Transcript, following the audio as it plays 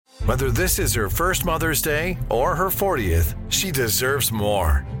Whether this is her first Mother's Day or her 40th, she deserves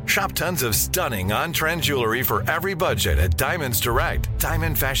more. Shop tons of stunning on-trend jewelry for every budget at Diamonds Direct.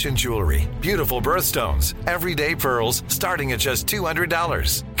 Diamond fashion jewelry, beautiful birthstones, everyday pearls starting at just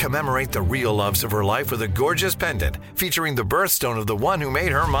 $200. Commemorate the real loves of her life with a gorgeous pendant featuring the birthstone of the one who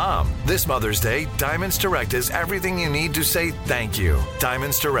made her mom. This Mother's Day, Diamonds Direct is everything you need to say thank you.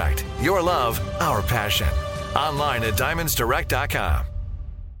 Diamonds Direct. Your love, our passion. Online at diamondsdirect.com.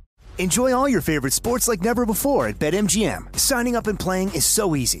 Enjoy all your favorite sports like never before at BetMGM. Signing up and playing is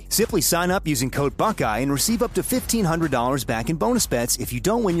so easy. Simply sign up using code Buckeye and receive up to $1,500 back in bonus bets if you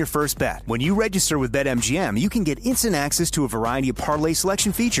don't win your first bet. When you register with BetMGM, you can get instant access to a variety of parlay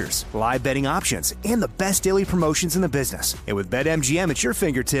selection features, live betting options, and the best daily promotions in the business. And with BetMGM at your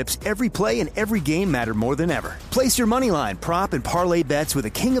fingertips, every play and every game matter more than ever. Place your moneyline, prop, and parlay bets with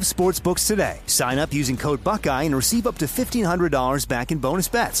the king of sportsbooks today. Sign up using code Buckeye and receive up to $1,500 back in bonus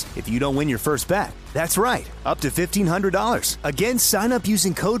bets if you don't win your first bet. That's right, up to $1,500. Again, sign up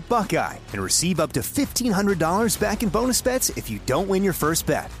using code Buckeye and receive up to $1,500 back in bonus bets if you don't win your first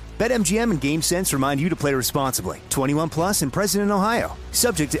bet. BetMGM and GameSense remind you to play responsibly. 21 plus and present in Ohio.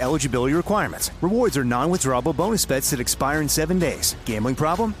 Subject to eligibility requirements. Rewards are non-withdrawable bonus bets that expire in 7 days. Gambling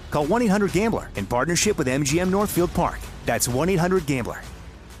problem? Call 1-800-GAMBLER in partnership with MGM Northfield Park. That's 1-800-GAMBLER.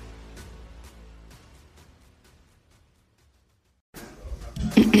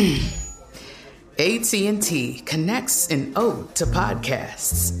 AT&T connects an ode to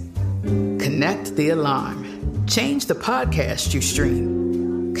podcasts. Connect the alarm. Change the podcast you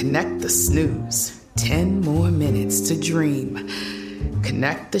stream. Connect the snooze. 10 more minutes to dream.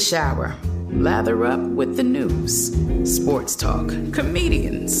 Connect the shower. Lather up with the news. Sports talk,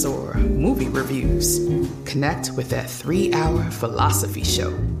 comedians, or movie reviews. Connect with that 3-hour philosophy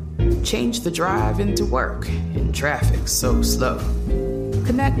show. Change the drive into work in traffic so slow.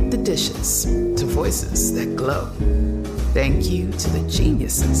 Connect the dishes to voices that glow. Thank you to the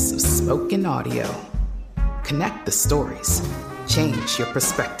geniuses of spoken audio. Connect the stories. Change your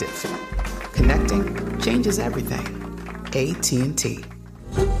perspective. Connecting changes everything. AT&T.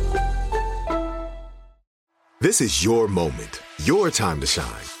 This is your moment, your time to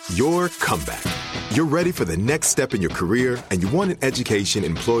shine, your comeback. You're ready for the next step in your career, and you want an education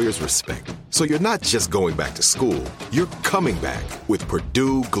employers respect. So you're not just going back to school, you're coming back with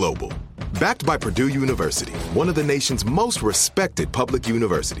Purdue Global. Backed by Purdue University, one of the nation's most respected public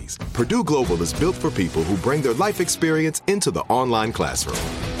universities, Purdue Global is built for people who bring their life experience into the online classroom.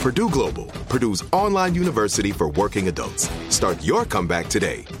 Purdue Global, Purdue's online university for working adults. Start your comeback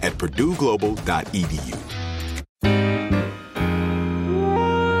today at purdueglobal.edu.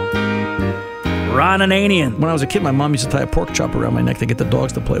 Ron Ananian. When I was a kid, my mom used to tie a pork chop around my neck to get the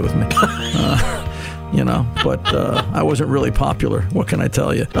dogs to play with me. But I wasn't really popular. What can I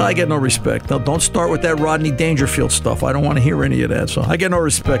tell you? I get no respect. Now, don't start with that Rodney Dangerfield stuff. I don't want to hear any of that. So I get no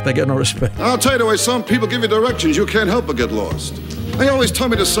respect. I'll tell you the way some people give you directions, you can't help but get lost. They always tell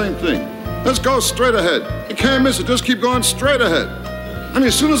me the same thing. Let's go straight ahead. You can't miss it. Just keep going straight ahead. I mean,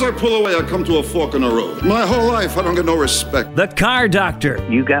 as soon as I pull away, I come to a fork in the road. My whole life, I don't get no respect. The Car Doctor.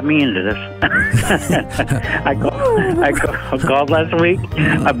 You got me into this. I called last week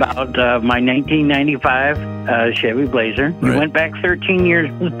about my 1995 Chevy Blazer. You went back 13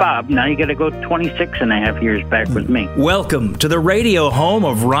 years with Bob. Now you got to go 26 and a half years back with me. Welcome to the radio home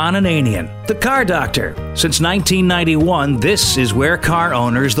of Ron Ananian, the Car Doctor. Since 1991, this is where car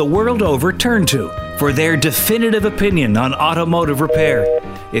owners the world over turn to for their definitive opinion on automotive repair.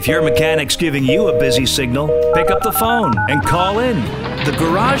 If your mechanic's giving you a busy signal, pick up the phone and call in. The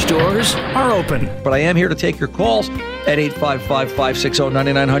garage doors are open. But I am here to take your calls at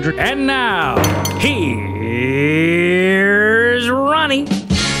 855-560-9900. And now, here's Ronnie.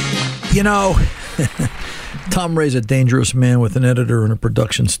 You know, Tom Ray's a dangerous man with an editor and a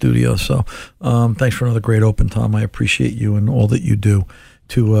production studio. So thanks for another great open, Tom. I appreciate you and all that you do.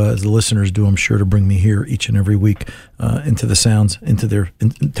 As the listeners do, I'm sure, to bring me here each and every week into the sounds, to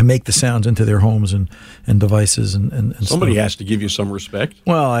make the sounds into their homes and devices and somebody stuff. has to give you some respect.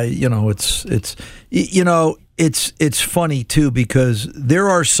 Well, it's funny too, because there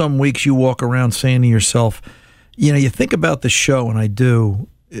are some weeks you walk around saying to yourself, you think about the show, and I do.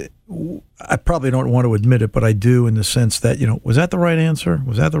 I probably don't want to admit it, but I do, in the sense that, was that the right answer?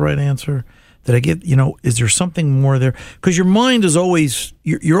 Was that the right answer? Did I get, is there something more there? Because your mind is always,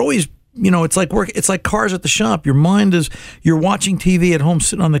 you're always, it's like work. It's like cars at the shop. Your mind is, you're watching TV at home,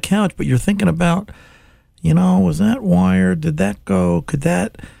 sitting on the couch, but you're thinking about, was that wired? Did that go? Could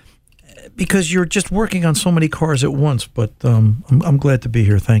that? because you're just working on so many cars at once. But I'm glad to be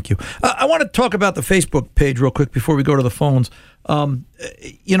here. Thank you. I want to talk about the Facebook page real quick before we go to the phones.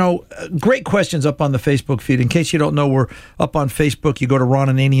 Great questions up on the Facebook feed. In case you don't know, we're up on Facebook. You go to Ron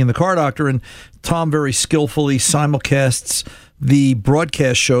Ananian and the Car Doctor, and Tom very skillfully simulcasts the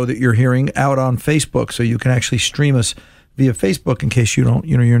broadcast show that you're hearing out on Facebook, so you can actually stream us via Facebook in case you don't,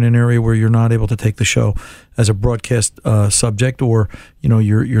 you're in an area where you're not able to take the show as a broadcast subject, or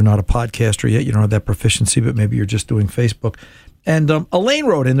you're not a podcaster yet, you don't have that proficiency, but maybe you're just doing Facebook. And Elaine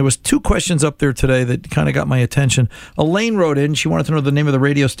wrote in. There was 2 questions up there today that kind of got my attention. Elaine wrote in. She wanted to know the name of the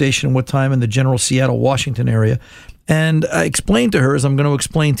radio station and what time in the general Seattle, Washington area. And I explained to her, as I'm going to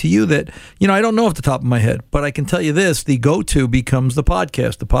explain to you, that, I don't know off the top of my head, but I can tell you this, the go-to becomes the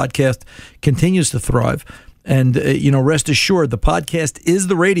podcast. The podcast continues to thrive. And, rest assured, the podcast is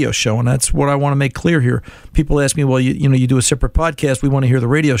the radio show, and that's what I want to make clear here. People ask me, well, you do a separate podcast. We want to hear the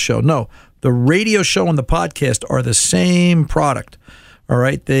radio show. No, the radio show and the podcast are the same product, all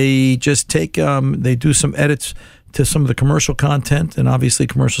right? They just take, they do some edits to some of the commercial content, and obviously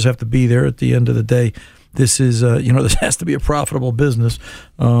commercials have to be there at the end of the day. This is, this has to be a profitable business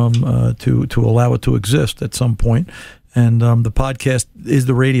to allow it to exist at some point. And the podcast is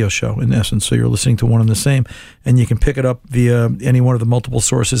the radio show, in essence. So you're listening to one and the same. And you can pick it up via any one of the multiple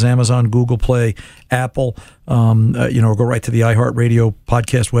sources, Amazon, Google Play, Apple, go right to the iHeartRadio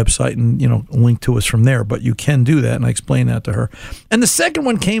podcast website and, link to us from there. But you can do that, and I explained that to her. And the second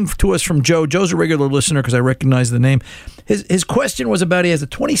one came to us from Joe. Joe's a regular listener because I recognize the name. His question was about, he has a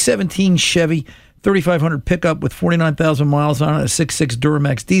 2017 Chevy 3500 pickup with 49,000 miles on it, a 6.6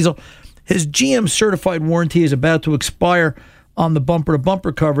 Duramax diesel. His GM certified warranty is about to expire on the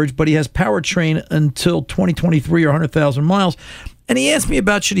bumper-to-bumper coverage, but he has powertrain until 2023 or 100,000 miles. And he asked me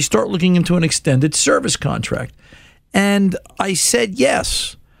about, should he start looking into an extended service contract? And I said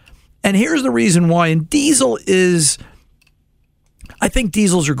yes. And here's the reason why. And I think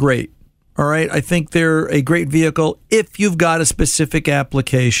diesels are great. All right? I think they're a great vehicle if you've got a specific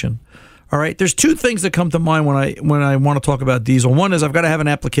application. All right, there's 2 things that come to mind when I want to talk about diesel. One is I've got to have an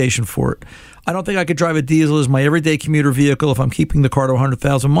application for it. I don't think I could drive a diesel as my everyday commuter vehicle if I'm keeping the car to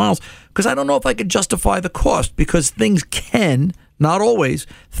 100,000 miles, because I don't know if I could justify the cost, because things can, not always,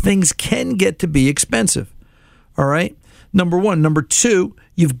 things can get to be expensive. All right, number 1. Number 2,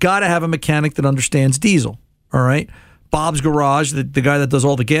 you've got to have a mechanic that understands diesel. All right. Bob's Garage, the guy that does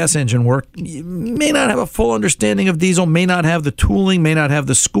all the gas engine work, may not have a full understanding of diesel, may not have the tooling, may not have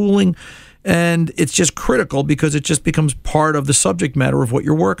the schooling, and it's just critical because it just becomes part of the subject matter of what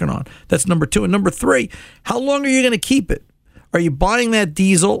you're working on. That's number 2. And number 3, how long are you going to keep it? Are you buying that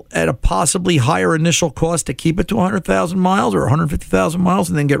diesel at a possibly higher initial cost to keep it to 100,000 miles or 150,000 miles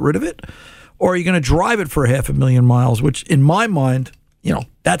and then get rid of it? Or are you going to drive it for 500,000 miles, which in my mind,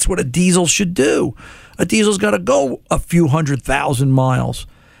 that's what a diesel should do. A diesel's got to go a few 100,000 miles.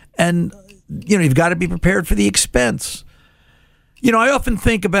 And, you've got to be prepared for the expense. I often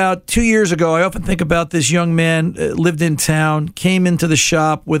think about 2 years ago, this young man lived in town, came into the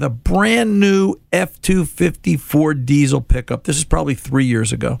shop with a brand new F-250 Ford diesel pickup. This is probably 3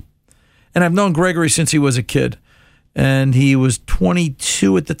 years ago. And I've known Gregory since he was a kid. And he was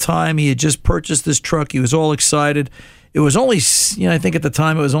 22 at the time. He had just purchased this truck. He was all excited. It was only, I think at the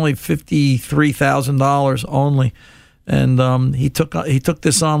time it was only $53,000 only, and he took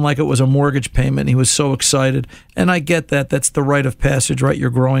this on like it was a mortgage payment. He was so excited, and I get that. That's the rite of passage, right? You're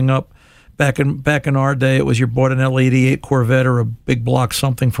growing up. Back in our day, it was you bought an L88 Corvette or a big block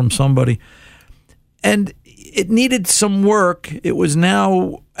something from somebody, and it needed some work. It was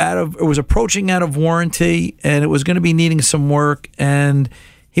approaching out of warranty, and it was going to be needing some work, and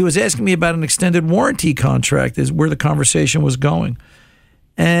he was asking me about an extended warranty contract is where the conversation was going.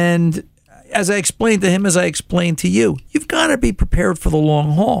 And as I explained to him, as I explained to you, you've got to be prepared for the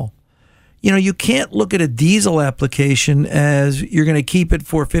long haul. You can't look at a diesel application as you're going to keep it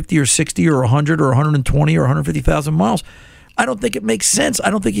for 50 or 60 or 100 or 120 or 150,000 miles. I don't think it makes sense. I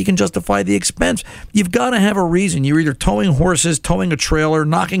don't think you can justify the expense. You've got to have a reason. You're either towing horses, towing a trailer,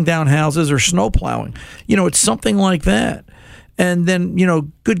 knocking down houses, or snow plowing. It's something like that. And then,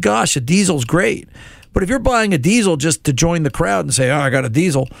 good gosh, a diesel's great. But if you're buying a diesel just to join the crowd and say, I got a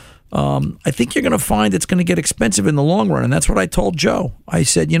diesel, I think you're going to find it's going to get expensive in the long run. And that's what I told Joe. I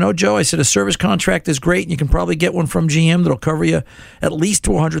said, Joe, a service contract is great, and you can probably get one from GM that'll cover you at least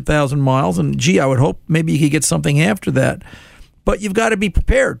to 100,000 miles. And, I would hope maybe you could get something after that. But you've got to be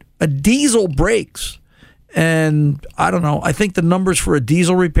prepared. A diesel breaks. And I don't know. I think the numbers for a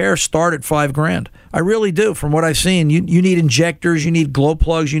diesel repair start at $5,000. I really do. From what I've seen, you need injectors, you need glow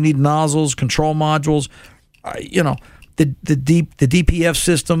plugs, you need nozzles, control modules. The DPF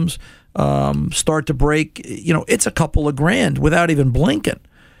systems. start to break, it's a couple of grand without even blinking.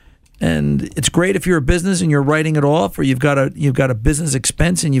 And it's great if you're a business and you're writing it off, or you've got a business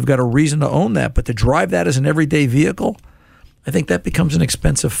expense and you've got a reason to own that. But to drive that as an everyday vehicle, I think that becomes an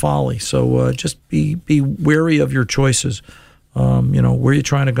expensive folly. So just be wary of your choices. Where you're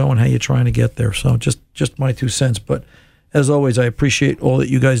trying to go and how you're trying to get there. So just my 2 cents. But as always, I appreciate all that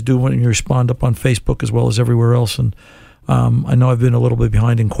you guys do when you respond up on Facebook as well as everywhere else. And I know I've been a little bit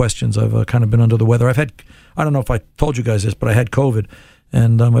behind in questions. I've kind of been under the weather. I don't know if I told you guys this, but I had COVID.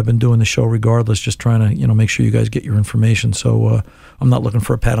 And I've been doing the show regardless, just trying to, make sure you guys get your information. So I'm not looking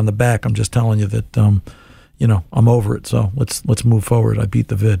for a pat on the back. I'm just telling you that, I'm over it. So let's move forward. I beat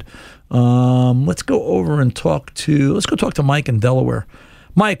the vid. Let's go over and talk to Mike in Delaware.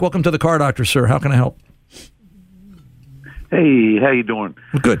 Mike, welcome to the Car Doctor, sir. How can I help? Hey, how you doing?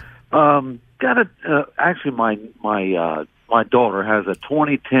 Good. Actually, my daughter has a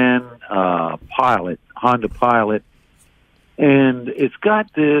 2010 Honda Pilot. And it's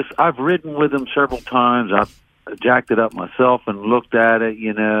got this, I've ridden with them several times. I've jacked it up myself and looked at it,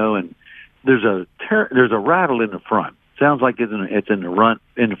 and there's a rattle in the front. Sounds like it's in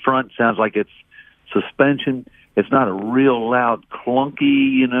the front. Sounds like it's suspension. It's not a real loud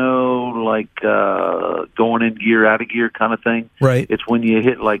clunky, like going in gear, out of gear kind of thing. Right. It's when you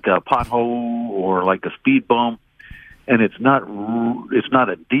hit like a pothole or like a speed bump, and it's not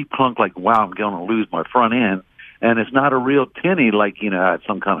a deep clunk like, wow, I'm going to lose my front end. And it's not a real tinny like,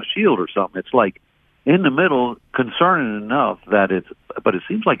 some kind of shield or something. It's like in the middle, concerning enough that but it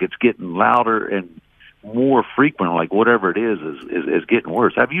seems like it's getting louder and more frequent, like whatever it is getting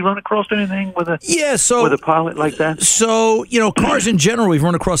worse. Have you run across anything with a Pilot like that? So, cars in general, we've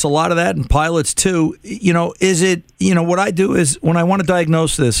run across a lot of that, and Pilots too. What I do is when I want to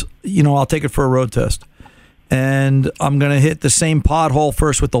diagnose this, I'll take it for a road test. And I'm going to hit the same pothole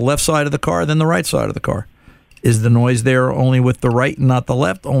first with the left side of the car, then the right side of the car. Is the noise there only with the right and not the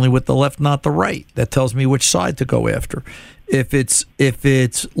left? Only with the left, not the right? That tells me which side to go after. If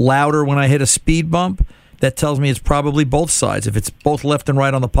it's louder when I hit a speed bump, that tells me it's probably both sides. If it's both left and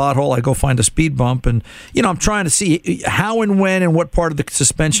right on the pothole, I go find a speed bump. And, I'm trying to see how and when and what part of the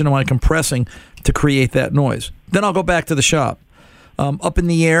suspension am I compressing to create that noise. Then I'll go back to the shop. Up in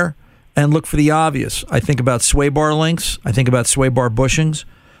the air and look for the obvious. I think about sway bar links. I think about sway bar bushings.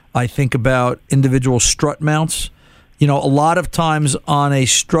 I think about individual strut mounts. A lot of times on a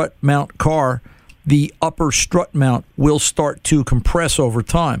strut mount car, the upper strut mount will start to compress over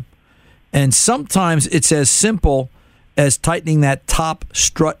time. And sometimes it's as simple as tightening that top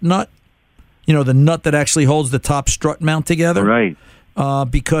strut nut, the nut that actually holds the top strut mount together. Right.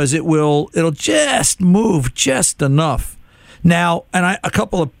 Because it'll just move just enough. Now, a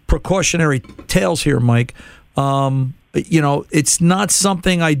couple of precautionary tales here, Mike. It's not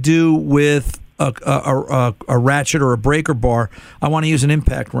something I do with a ratchet or a breaker bar. I want to use an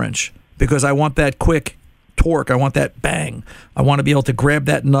impact wrench because I want that quick torque. I want that bang. I want to be able to grab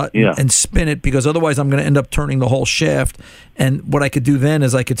that nut and spin it, because otherwise I'm going to end up turning the whole shaft. And what I could do then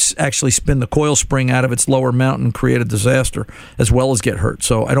is I could actually spin the coil spring out of its lower mount and create a disaster as well as get hurt.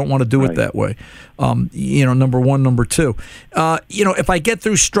 So I don't want to do it that way. Number one. Number two, if I get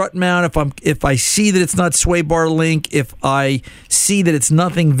through strut mount, if I see that it's not sway bar link, if I see that it's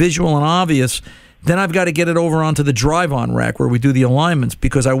nothing visual and obvious, then I've got to get it over onto the drive-on rack where we do the alignments,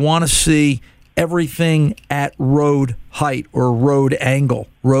 because I want to see everything at road height or road angle,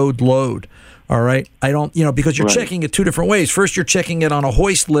 road load. All right. I don't, because you're checking it two different ways. First, you're checking it on a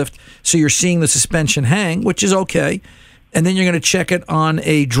hoist lift, so you're seeing the suspension hang, which is okay. And then you're going to check it on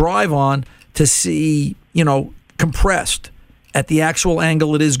a drive-on to see, compressed at the actual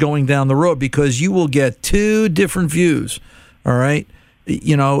angle it is going down the road, because you will get two different views. All right.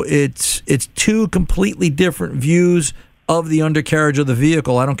 It's two completely different views of the undercarriage of the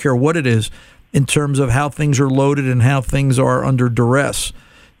vehicle. I don't care what it is, in terms of how things are loaded and how things are under duress.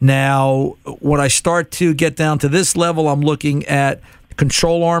 Now, when I start to get down to this level, I'm looking at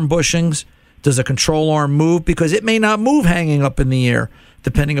control arm bushings. Does a control arm move? Because it may not move hanging up in the air,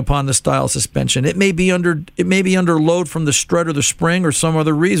 depending upon the style of suspension. It may be under load from the strut or the spring or some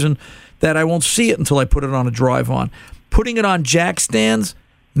other reason that I won't see it until I put it on a drive-on. Putting it on jack stands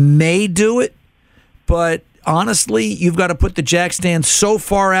may do it, but honestly, you've got to put the jack stand so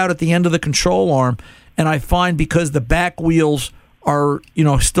far out at the end of the control arm, and I find because the back wheels are,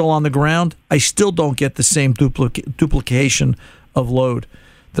 still on the ground, I still don't get the same duplication of load.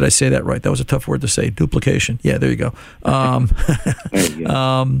 Did I say that right? That was a tough word to say. Duplication. Yeah, there you go. Of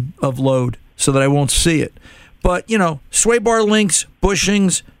load, so that I won't see it. But, sway bar links,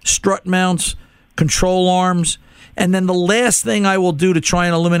 bushings, strut mounts, control arms, And then the last thing I will do to try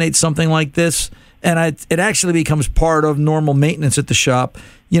and eliminate something like this, and it actually becomes part of normal maintenance at the shop.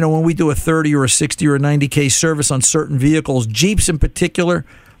 When we do a 30 or a 60 or a 90K service on certain vehicles, Jeeps in particular,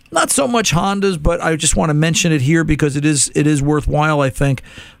 not so much Hondas, but I just want to mention it here because it is worthwhile, I think.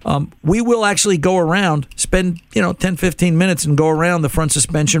 We will actually go around, spend 10, 15 minutes and go around the front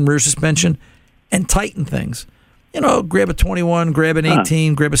suspension, rear suspension, and tighten things. Grab a 21, grab an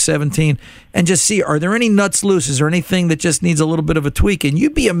 18, grab a 17, and just see, are there any nuts loose? Is there anything that just needs a little bit of a tweak? And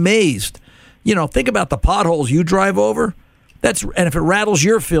you'd be amazed. Think about the potholes you drive over. And if it rattles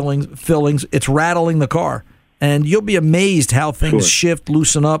your fillings, it's rattling the car. And you'll be amazed how things shift,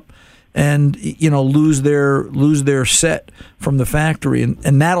 loosen up, and lose their set from the factory,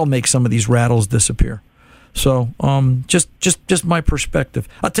 and that'll make some of these rattles disappear. So just my perspective.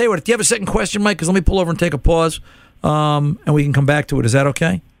 I'll tell you what, do you have a second question, Mike? Because let me pull over and take a pause, and we can come back to it. Is that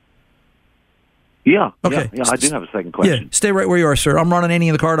okay? Yeah. Okay. Yeah, I do have a second question. Yeah, stay right where you are, sir. I'm Ron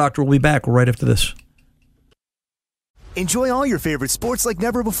Ananian, the Car Doctor. We'll be back right after this. Enjoy all your favorite sports like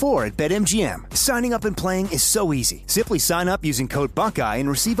never before at BetMGM. Signing up and playing is so easy. Simply sign up using code Buckeye and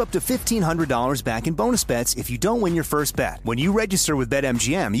receive up to $1,500 back in bonus bets if you don't win your first bet. When you register with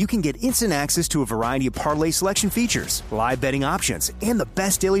BetMGM, you can get instant access to a variety of parlay selection features, live betting options, and the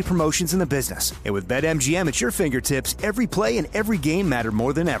best daily promotions in the business. And with BetMGM at your fingertips, every play and every game matter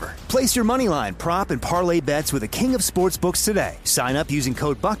more than ever. Place your moneyline, prop, and parlay bets with the king of sportsbooks today. Sign up using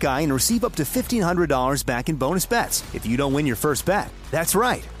code Buckeye and receive up to $1,500 back in bonus bets if you don't win your first bet. That's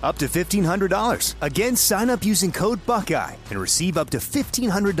right, up to $1,500. Again, sign up using code Buckeye and receive up to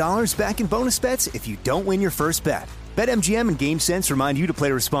 $1,500 back in bonus bets if you don't win your first bet. BetMGM and GameSense remind you to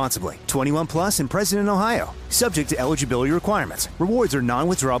play responsibly. 21 plus and present in Ohio. Subject to eligibility requirements. Rewards are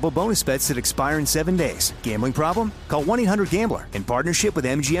non-withdrawable bonus bets that expire in 7 days. Gambling problem? Call 1-800-GAMBLER in partnership with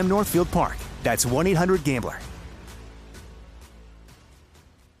MGM Northfield Park. That's 1-800-GAMBLER.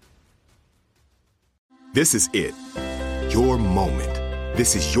 This is it. Your moment.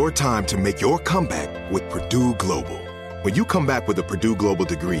 This is your time to make your comeback with Purdue Global. When you come back with a Purdue Global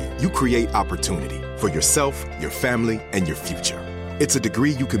degree, you create opportunity for yourself, your family, and your future. It's a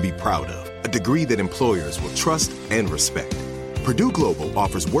degree you can be proud of, a degree that employers will trust and respect. Purdue Global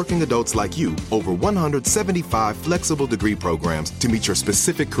offers working adults like you over 175 flexible degree programs to meet your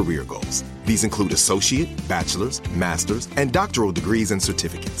specific career goals. These include associate, bachelor's, master's, and doctoral degrees and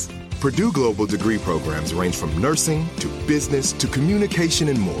certificates. Purdue Global degree programs range from nursing to business to communication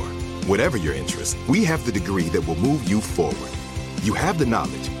and more. Whatever your interest, we have the degree that will move you forward. You have the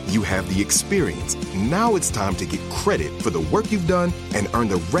knowledge, you have the experience. Now it's time to get credit for the work you've done and earn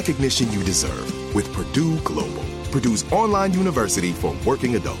the recognition you deserve with Purdue Global, Purdue's online university for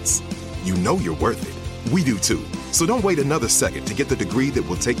working adults. You know you're worth it. We do too. So don't wait another second to get the degree that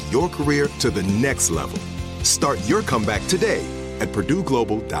will take your career to the next level. Start your comeback today at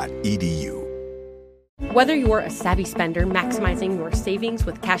purdueglobal.edu. Whether you're a savvy spender maximizing your savings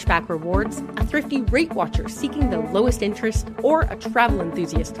with cashback rewards, a thrifty rate watcher seeking the lowest interest, or a travel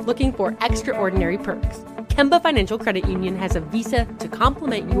enthusiast looking for extraordinary perks, Kemba Financial Credit Union has a visa to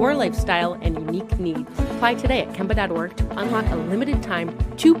complement your lifestyle and unique needs. Apply today at Kemba.org to unlock a limited time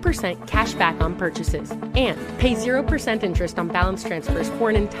 2% cash back on purchases and pay 0% interest on balance transfers for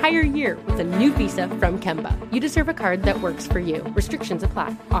an entire year with a new visa from Kemba. You deserve a card that works for you. Restrictions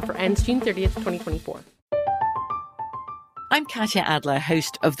apply. Offer ends June 30th, 2024. I'm Katya Adler,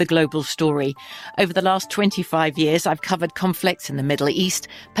 host of The Global Story. Over the last 25 years, I've covered conflicts in the Middle East,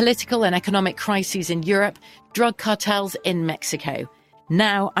 political and economic crises in Europe, drug cartels in Mexico.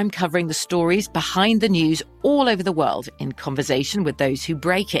 Now I'm covering the stories behind the news all over the world in conversation with those who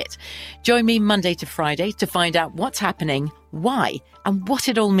break it. Join me Monday to Friday to find out what's happening, why, and what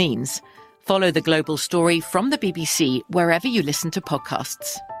it all means. Follow The Global Story from the BBC wherever you listen to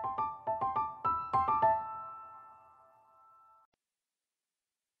podcasts.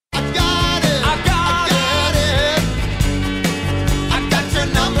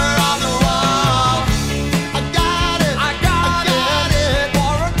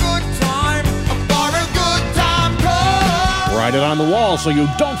 Write it on the wall so you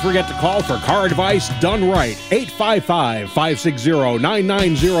don't forget to call for car advice done right.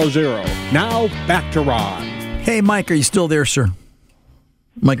 855-560-9900. Now, back to Ron. Hey, Mike, are you still there, sir?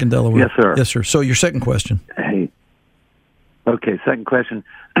 Mike in Delaware. Yes, sir. Yes, sir. So your second question. Hey. Okay, second question.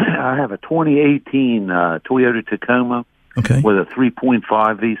 I have a 2018 Toyota Tacoma with a 3.5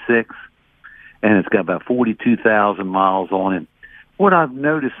 V6, and it's got about 42,000 miles on it. What I've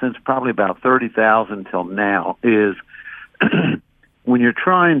noticed since probably about 30,000 till now is when you're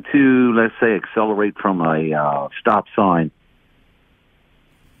trying to, let's say, accelerate from a stop sign,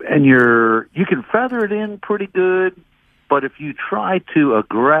 and you can feather it in pretty good, but if you try to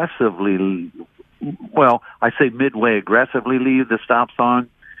aggressively, well, I say midway aggressively leave the stops on,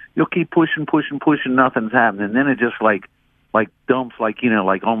 you'll keep pushing, nothing's happening. And then it just like dumps, like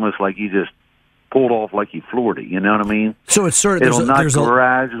almost like you just pulled off like you floored it. You know what I mean? So it's sort of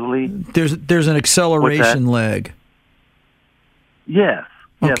gradually. There's an acceleration lag. Yes.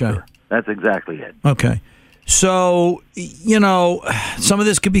 Yes, Okay. sir. That's exactly it. Okay. So, some of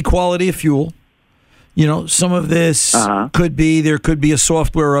this could be quality of fuel. Some of this could be a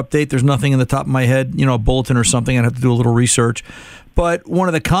software update. There's nothing in the top of my head, a bulletin or something. I'd have to do a little research. But one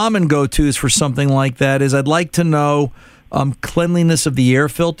of the common go-tos for something like that is I'd like to know cleanliness of the air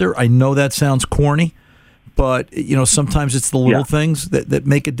filter. I know that sounds corny, but sometimes it's the little things that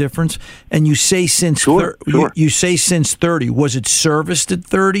make a difference. And you say since you say since 30. Was it serviced at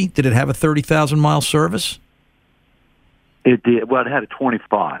 30? Did it have a 30,000-mile service? It did. Well, it had a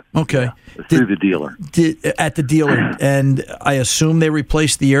 25. Okay. Yeah, through the dealer. At the dealer, and I assume they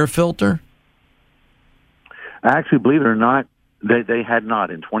replaced the air filter? Actually, believe it or not, they had not.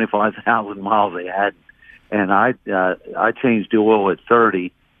 In 25,000 miles they had. And I changed the oil at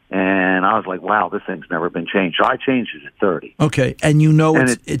 30, and I was like, wow, this thing's never been changed. So I changed it at 30. Okay, and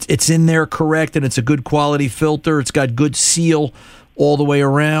it's in there correct, and it's a good quality filter. It's got good seal all the way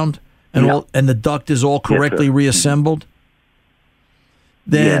around, and and the duct is all correctly reassembled.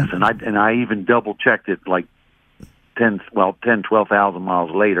 Then, yes, and I even double checked it like 12,000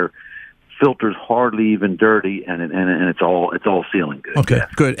 miles later. Filter's hardly even dirty, and it's all sealing good. Okay, yes.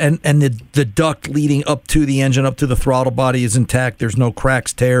 Good. And the duct leading up to the engine, up to the throttle body, is intact. There's no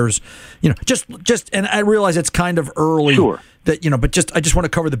cracks, tears. Just and I realize it's kind of early. Sure. But I just want to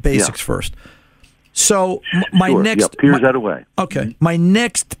cover the basics first. So my next peers that away. Okay, my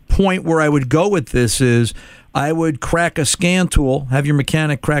next point where I would go with this is I would crack a scan tool, have your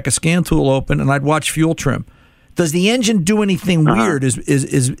mechanic crack a scan tool open, and I'd watch fuel trim. Does the engine do anything weird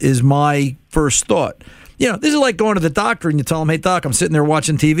is my first thought. This is like going to the doctor and you tell him, hey, doc, I'm sitting there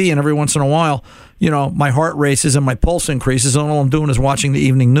watching TV, and every once in a while, my heart races and my pulse increases, and all I'm doing is watching the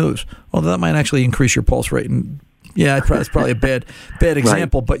evening news. Well, that might actually increase your pulse rate. And yeah, it's probably a bad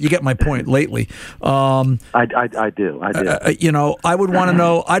example, right. But you get my point lately. I do. I would want to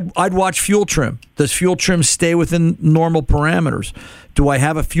know, I'd watch fuel trim. Does fuel trim stay within normal parameters? Do I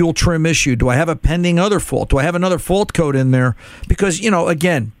have a fuel trim issue? Do I have a pending other fault? Do I have another fault code in there? Because,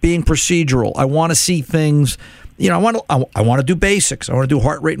 again, being procedural, I want to see things. I want to do basics. I want to do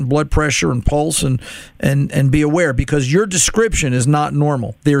heart rate and blood pressure and pulse and be aware, because your description is not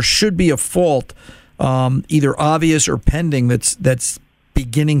normal. There should be a fault, either obvious or pending, that's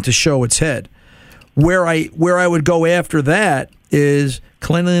beginning to show its head. Where I would go after that is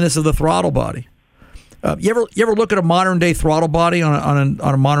cleanliness of the throttle body. You ever look at a modern day throttle body on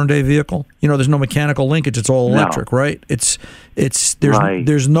a modern day vehicle? There's no mechanical linkage; it's all electric, right?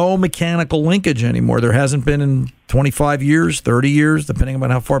 There's no mechanical linkage anymore. There hasn't been in 25 years, 30 years, depending on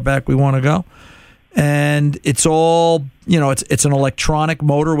how far back we want to go. And it's all it's an electronic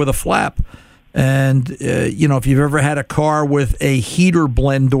motor with a flap. And if you've ever had a car with a heater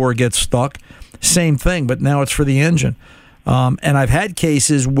blend door get stuck, same thing, but now it's for the engine. And I've had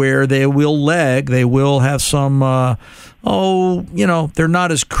cases where they will lag. They will have some, they're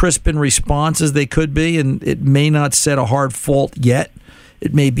not as crisp in response as they could be, and it may not set a hard fault yet.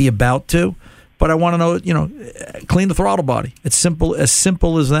 It may be about to. But I want to know, clean the throttle body. It's simple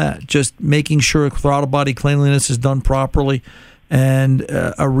as that. Just making sure throttle body cleanliness is done properly, and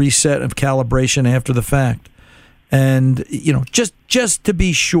a reset of calibration after the fact. And, just to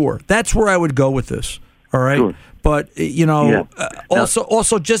be sure. That's where I would go with this. All right? Sure. But,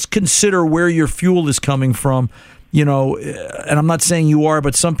 also just consider where your fuel is coming from, and I'm not saying you are,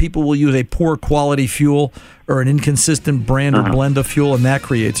 but some people will use a poor quality fuel or an inconsistent brand or blend of fuel, and that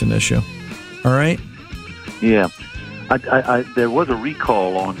creates an issue. All right? Yeah. There was a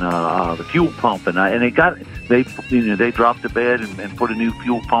recall on the fuel pump, and they dropped the bed and put a new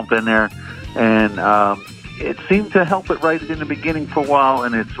fuel pump in there, and it seemed to help it right in the beginning for a while,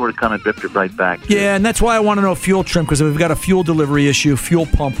 and it sort of kind of dipped it right back. Yeah, and that's why I want to know fuel trim, because if we've got a fuel delivery issue, fuel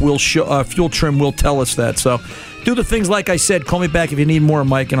trim will tell us that. So do the things like I said. Call me back if you need more,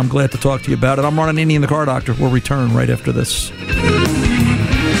 Mike, and I'm glad to talk to you about it. I'm Ron Ananian, the Car Doctor. We'll return right after this.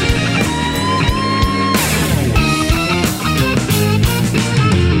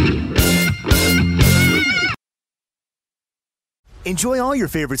 Enjoy all your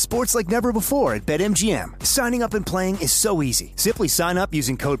favorite sports like never before at BetMGM. Signing up and playing is so easy. Simply sign up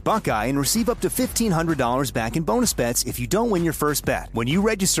using code Buckeye and receive up to $1,500 back in bonus bets if you don't win your first bet. When you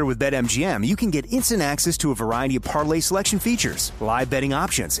register with BetMGM, you can get instant access to a variety of parlay selection features, live betting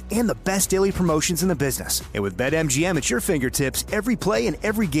options, and the best daily promotions in the business. And with BetMGM at your fingertips, every play and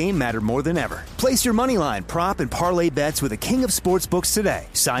every game matter more than ever. Place your moneyline, prop, and parlay bets with the king of sportsbooks today.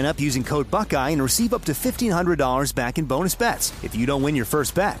 Sign up using code Buckeye and receive up to $1,500 back in bonus bets if you don't win your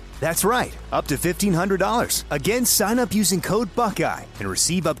first bet. That's right, up to $1,500. Again, sign up using code Buckeye and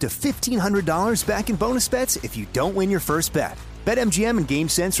receive up to $1,500 back in bonus bets if you don't win your first bet. BetMGM and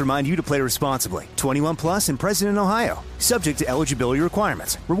GameSense remind you to play responsibly. 21 plus and present in Ohio. Subject to eligibility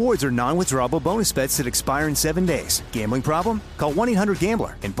requirements. Rewards are non-withdrawable bonus bets that expire in 7 days. Gambling problem? Call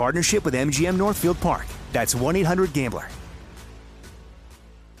 1-800-GAMBLER in partnership with MGM Northfield Park. That's 1-800-GAMBLER.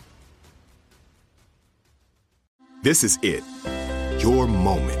 This is it. Your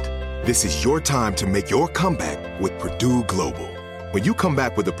moment. This is your time to make your comeback with Purdue Global. When you come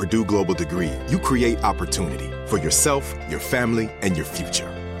back with a Purdue Global degree, you create opportunity for yourself, your family, and your future.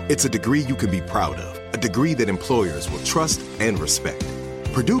 It's a degree you can be proud of, a degree that employers will trust and respect.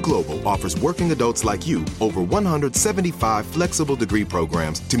 Purdue Global offers working adults like you over 175 flexible degree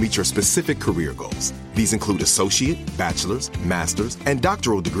programs to meet your specific career goals. These include associate, bachelor's, master's, and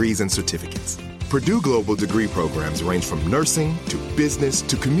doctoral degrees and certificates. Purdue Global degree programs range from nursing to business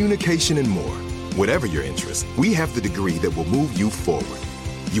to communication and more. Whatever your interest, we have the degree that will move you forward.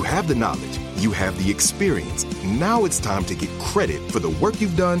 You have the knowledge, you have the experience. Now it's time to get credit for the work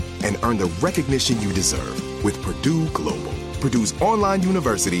you've done and earn the recognition you deserve with Purdue Global, Purdue's online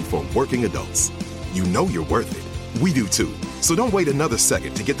university for working adults. You know you're worth it. We do too. So don't wait another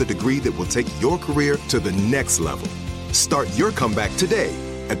second to get the degree that will take your career to the next level. Start your comeback today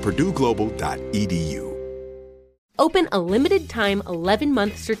at purdueglobal.edu. Open a limited-time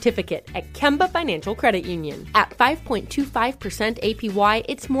 11-month certificate at Kemba Financial Credit Union. At 5.25% APY,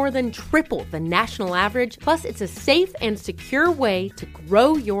 it's more than triple the national average, plus it's a safe and secure way to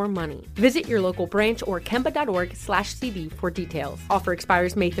grow your money. Visit your local branch or kemba.org/CD for details. Offer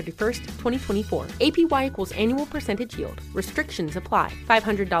expires May 31st, 2024. APY equals annual percentage yield. Restrictions apply.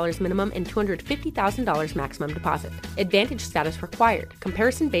 $500 minimum and $250,000 maximum deposit. Advantage status required.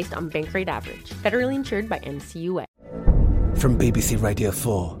 Comparison based on bank rate average. Federally insured by NCUA. From BBC Radio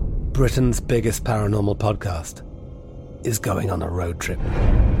 4, Britain's biggest paranormal podcast is going on a road trip.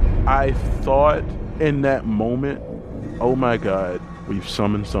 I thought in that moment, oh my God, we've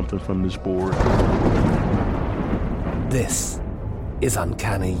summoned something from this board. This is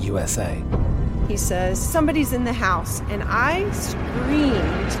Uncanny USA. He says, somebody's in the house, and I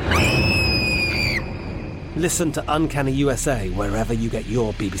screamed. Listen to Uncanny USA wherever you get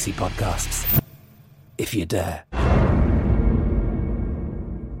your BBC podcasts, if you dare.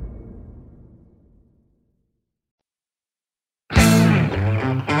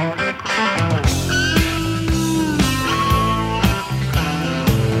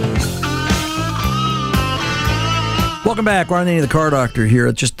 Welcome back. Rodney, the Car Doctor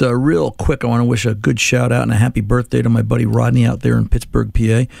here. Just real quick, I want to wish a good shout-out and a happy birthday to my buddy Rodney out there in Pittsburgh,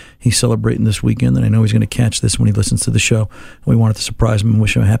 PA. He's celebrating this weekend, and I know he's going to catch this when he listens to the show. We wanted to surprise him and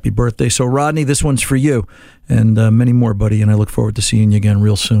wish him a happy birthday. So, Rodney, this one's for you, and many more, buddy, and I look forward to seeing you again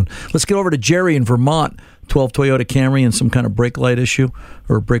real soon. Let's get over to Jerry in Vermont, 12 Toyota Camry, and some kind of brake light issue,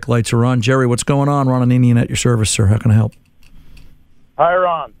 or brake lights are on. Jerry, what's going on? Ron and Indian at your service, sir. How can I help? Hi,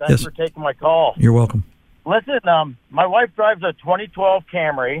 Ron. Thanks for taking my call. You're welcome. Listen, my wife drives a 2012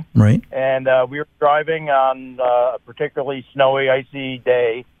 Camry. Right. And we were driving on a particularly snowy, icy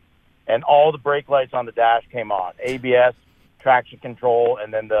day, and all the brake lights on the dash came on. ABS, traction control,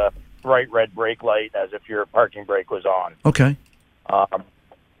 and then the bright red brake light as if your parking brake was on. Okay.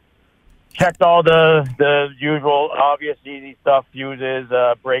 Checked all the usual, obvious, easy stuff, fuses,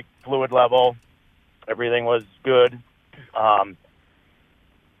 brake fluid level. Everything was good.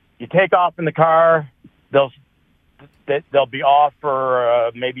 You take off in the car, they'll be off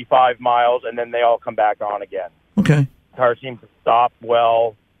for maybe 5 miles, and then they all come back on again. Okay. Car seems to stop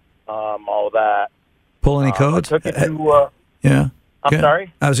well, all of that. Pull any codes? I took it to, yeah. I'm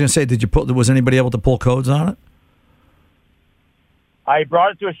sorry? I was going to say, was anybody able to pull codes on it? I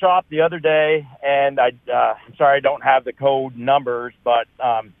brought it to a shop the other day, and I'm sorry I don't have the code numbers, but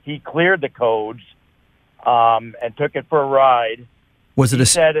he cleared the codes and took it for a ride. Was it a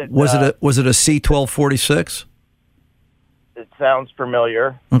C1246? It sounds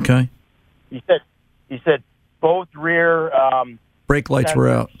familiar. Okay. He said both rear brake lights were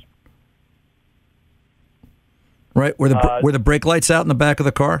out. Right? Were the brake lights out in the back of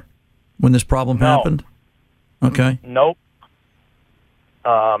the car when this problem happened? Okay. Nope.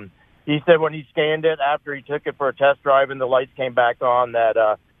 He said when he scanned it after he took it for a test drive and the lights came back on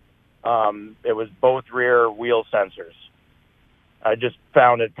that it was both rear wheel sensors. I just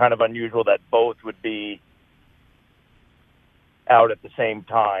found it kind of unusual that both would be out at the same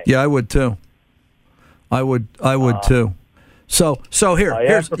time. Yeah, I would too. I would too. So here, I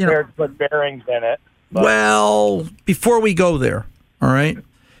am prepared to put bearings in it. But. Well, before we go there, all right.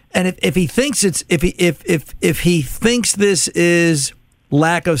 And if he thinks if he thinks this is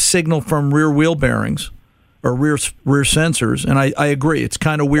lack of signal from rear wheel bearings or rear sensors, and I agree, it's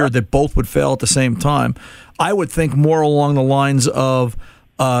kind of weird that both would fail at the same time. I would think more along the lines of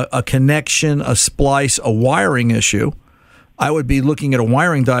a connection, a splice, a wiring issue. I would be looking at a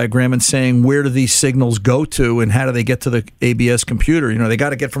wiring diagram and saying, where do these signals go to and how do they get to the ABS computer? They got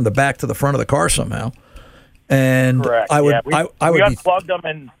to get from the back to the front of the car somehow. And correct. I would, yeah, we unplugged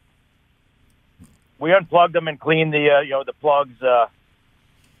them and cleaned the plugs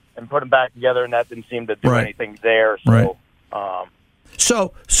and put them back together, and that didn't seem to do anything there. So,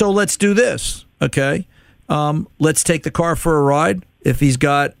 So let's do this, okay? Let's take the car for a ride. If he's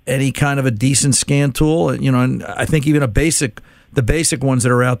got any kind of a decent scan tool, and I think even the basic ones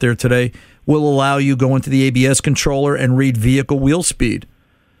that are out there today will allow you go into the ABS controller and read vehicle wheel speed.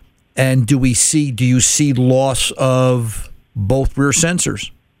 And do you see loss of both rear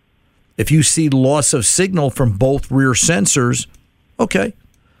sensors? If you see loss of signal from both rear sensors, okay.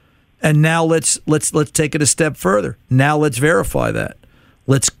 And now let's take it a step further. Now let's verify that.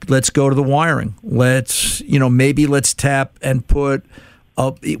 Let's go to the wiring. Let's tap and put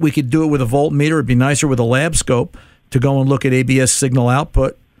we could do it with a voltmeter. It'd be nicer with a lab scope to go and look at ABS signal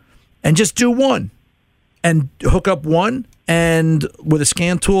output and just do one and hook up one and with a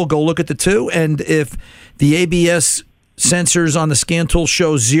scan tool go look at the two. And if the ABS sensors on the scan tool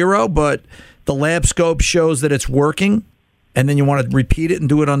show 0, but the lab scope shows that it's working, and then you want to repeat it and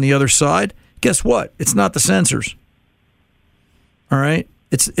do it on the other side, guess what? It's not the sensors. All right?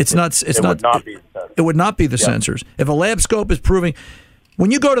 It would not be the sensors. If a lab scope is proving, when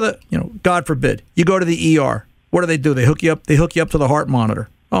you go to the, God forbid, you go to the ER, what do? They hook you up to the heart monitor.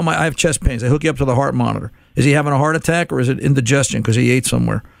 Oh my, I have chest pains. They hook you up to the heart monitor. Is he having a heart attack or is it indigestion because he ate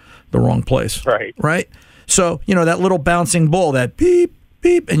somewhere the wrong place? Right? So, that little bouncing ball, that beep,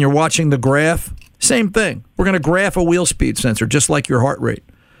 beep, and you're watching the graph, same thing. We're going to graph a wheel speed sensor just like your heart rate.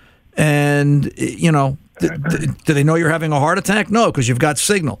 And, do they know you're having a heart attack? No, because you've got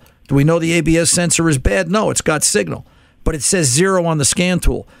signal. Do we know the ABS sensor is bad? No, it's got signal. But it says 0 on the scan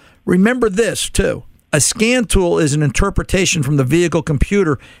tool. Remember this, too. A scan tool is an interpretation from the vehicle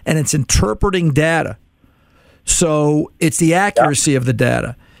computer, and it's interpreting data. So it's the accuracy of the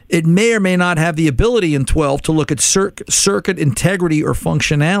data. It may or may not have the ability in 12 to look at circuit integrity or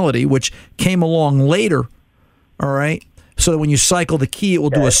functionality, which came along later, all right? So that when you cycle the key, it will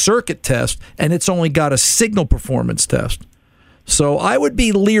do a circuit test, and it's only got a signal performance test. So I would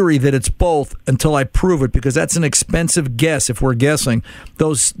be leery that it's both until I prove it, because that's an expensive guess. If we're guessing,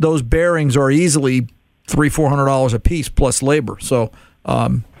 those bearings are easily $300-400 a piece plus labor. So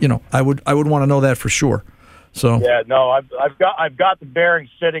I would want to know that for sure. So yeah, no, I've got the bearings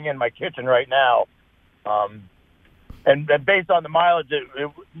sitting in my kitchen right now. And based on the mileage, it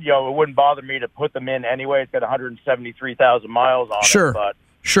wouldn't bother me to put them in anyway. It's got 173,000 miles on it. But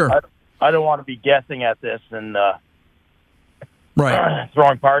I don't want to be guessing at this and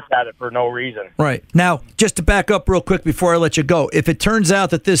throwing parts at it for no reason. Right. Now, just to back up real quick before I let you go, if it turns out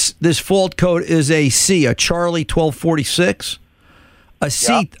that this fault code is a Charlie 1246, a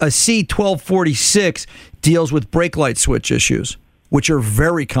C1246 deals with brake light switch issues, which are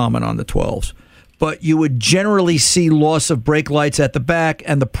very common on the 12s. But you would generally see loss of brake lights at the back,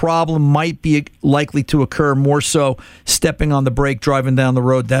 and the problem might be likely to occur more so stepping on the brake, driving down the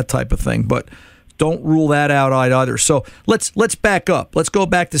road, that type of thing. But don't rule that out either. So let's back up. Let's go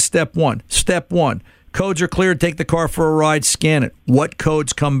back to step one. Step one, codes are cleared, take the car for a ride, scan it. What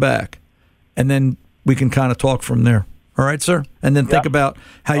codes come back? And then we can kind of talk from there. All right, sir? And then think about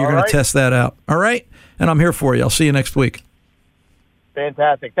how you're going to test that out. All right? And I'm here for you. I'll see you next week.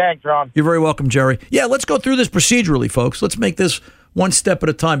 Fantastic. Thanks, Ron. You're very welcome, Jerry. Yeah, let's go through this procedurally, folks. Let's make this one step at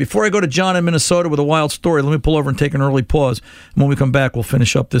a time. Before I go to John in Minnesota with a wild story, let me pull over and take an early pause. And when we come back, we'll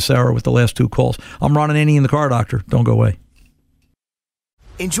finish up this hour with the last two calls. I'm Ron Ananian, the Car Doctor. Don't go away.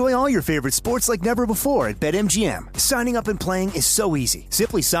 Enjoy all your favorite sports like never before at BetMGM. Signing up and playing is so easy.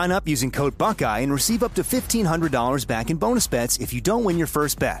 Simply sign up using code Buckeye and receive up to $1,500 back in bonus bets if you don't win your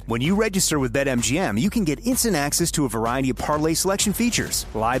first bet. When you register with BetMGM, you can get instant access to a variety of parlay selection features,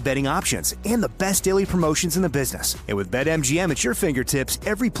 live betting options, and the best daily promotions in the business. And with BetMGM at your fingertips,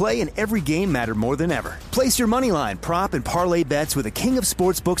 every play and every game matter more than ever. Place your moneyline, prop, and parlay bets with the king of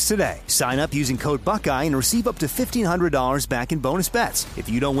sportsbooks today. Sign up using code Buckeye and receive up to $1,500 back in bonus bets if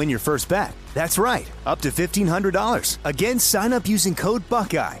you don't win your first bet. That's right, up to $1,500. Again, sign up using code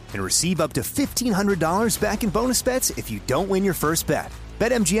Buckeye and receive up to $1,500 back in bonus bets if you don't win your first bet.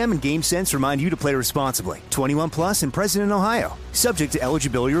 BetMGM and GameSense remind you to play responsibly. 21 plus and present in Ohio. Subject to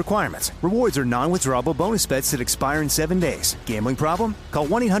eligibility requirements. Rewards are non-withdrawable bonus bets that expire in 7 days. Gambling problem? Call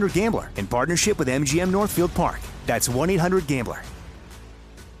 1-800-GAMBLER in partnership with MGM Northfield Park. That's 1-800-GAMBLER.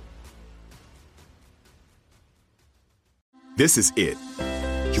 This is it.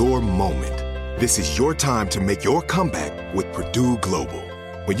 Your moment. This is your time to make your comeback with Purdue Global.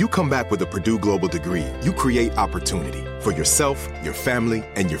 When you come back with a Purdue Global degree, you create opportunity for yourself, your family,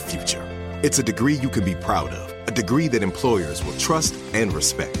 and your future. It's a degree you can be proud of, a degree that employers will trust and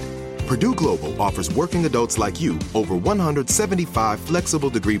respect. Purdue Global offers working adults like you over 175 flexible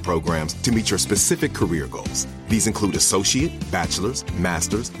degree programs to meet your specific career goals. These include associate, bachelor's,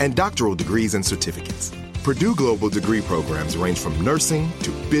 master's, and doctoral degrees and certificates. Purdue Global degree programs range from nursing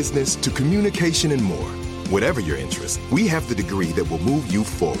to business to communication and more. Whatever your interest, we have the degree that will move you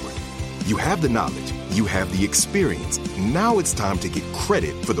forward. You have the knowledge, you have the experience. Now it's time to get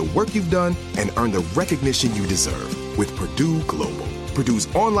credit for the work you've done and earn the recognition you deserve with Purdue Global, Purdue's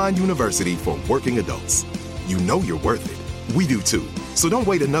online university for working adults. You know you're worth it. We do too. So don't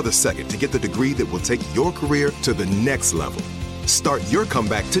wait another second to get the degree that will take your career to the next level. Start your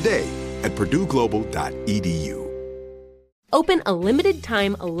comeback today at purdueglobal.edu. Open a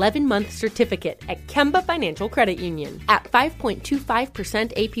limited-time 11-month certificate at Kemba Financial Credit Union. At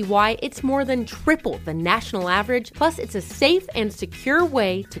 5.25% APY, it's more than triple the national average, plus it's a safe and secure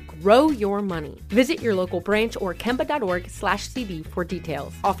way to grow your money. Visit your local branch or kemba.org/cb for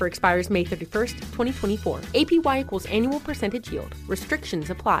details. Offer expires May 31st, 2024. APY equals annual percentage yield. Restrictions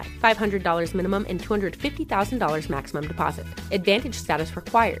apply. $500 minimum and $250,000 maximum deposit. Advantage status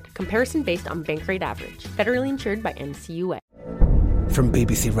required. Comparison based on bank rate average. Federally insured by NCUA. From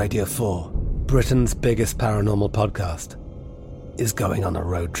BBC Radio 4, Britain's biggest paranormal podcast is going on a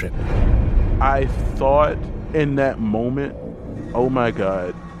road trip. I thought in that moment, oh my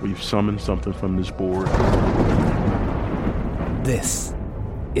God, we've summoned something from this board. This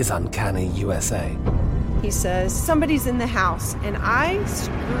is Uncanny USA. He says, somebody's in the house, and I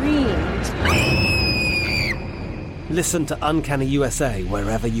screamed. Listen to Uncanny USA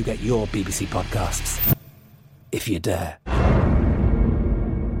wherever you get your BBC podcasts, if you dare.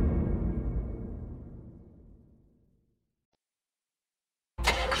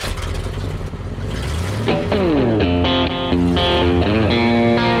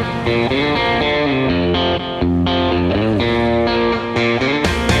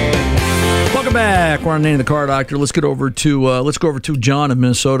 Welcome back. We're on Name of the Car Doctor. Let's go over to John in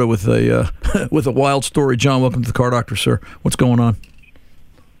Minnesota with a with a wild story. John, welcome to the Car Doctor, sir. What's going on?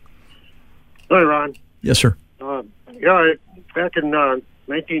 Hi, Ron. Yes, sir. Back in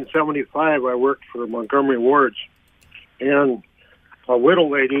 1975, I worked for Montgomery Wards, and a widow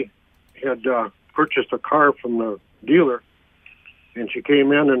lady had purchased a car from the dealer, and she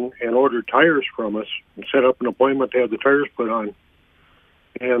came in and ordered tires from us and set up an appointment to have the tires put on.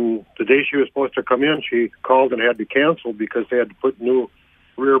 And the day she was supposed to come in, she called and had to cancel because they had to put new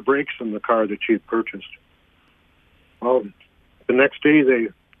rear brakes in the car that she had purchased. Well, the next day they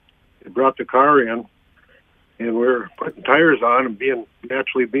brought the car in, and we were putting tires on and being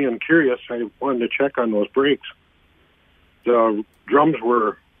curious, I wanted to check on those brakes. The drums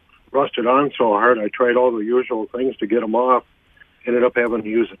were rusted on so hard, I tried all the usual things to get them off. Ended up having to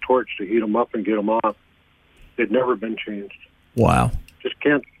use a torch to heat them up and get them off. They'd never been changed. Wow. Just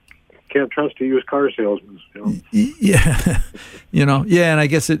can't trust a used car salesman. Yeah, and I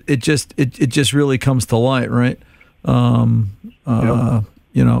guess it just really comes to light, right?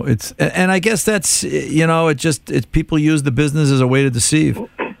 It's, and I guess that's it's people use the business as a way to deceive.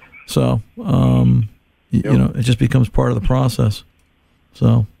 So it just becomes part of the process.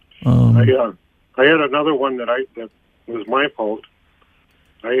 So I had another one that was my fault.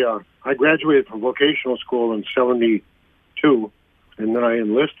 I graduated from vocational school in '72. And then I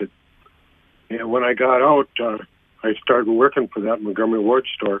enlisted. And when I got out, I started working for that Montgomery Ward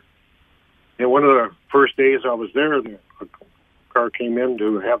store. And one of the first days I was there, a car came in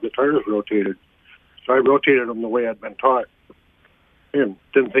to have the tires rotated. So I rotated them the way I'd been taught. and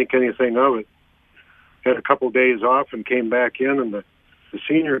didn't think anything of it. Had a couple days off and came back in, and the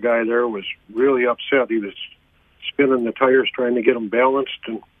senior guy there was really upset. He was spinning the tires trying to get them balanced,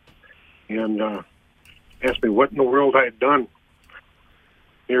 and asked me what in the world I had done.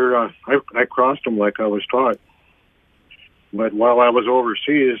 Here, I crossed them like I was taught. But while I was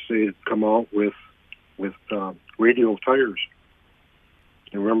overseas, they had come out with radial tires.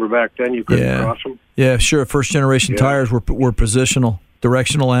 You remember back then you couldn't cross them? Yeah, sure. First generation tires were positional,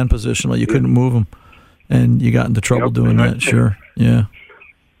 directional and positional. You couldn't move them, and you got into trouble doing that. Sure. Yeah.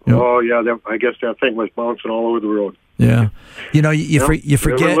 Yep. Oh yeah, I guess that thing was bouncing all over the road. Yeah, you know, you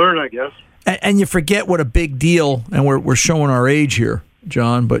forget. Never learn, I guess. And you forget what a big deal, and we're showing our age here,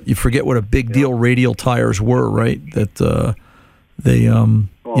 John. But you forget what a big deal radial tires were, right? That they,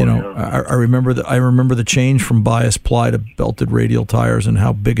 I remember the change from bias ply to belted radial tires, and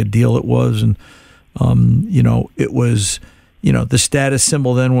how big a deal it was, and it was, the status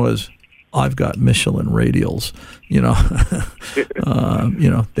symbol then was, I've got Michelin radials,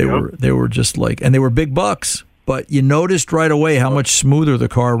 they were just like, and they were big bucks, but you noticed right away how much smoother the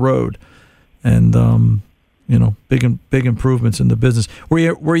car rode, and big improvements in the business.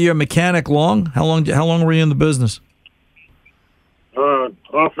 Were you a mechanic long? How long were you in the business?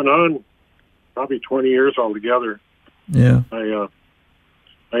 Off and on, probably 20 years altogether. Yeah. I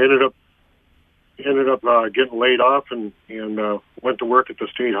ended up getting laid off and went to work at the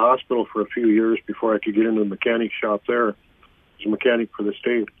state hospital for a few years before I could get into the mechanic shop there. As a mechanic for the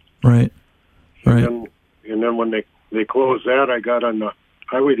state. Right. And then when they closed that, I got on the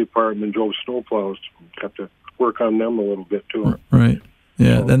highway department and drove snowplows. Got to work on them a little bit too. Right.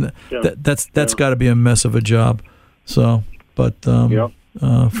 Yeah. Then that's got to be a mess of a job. So, but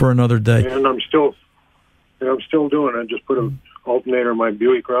for another day. And I'm still doing it. I just put an alternator in my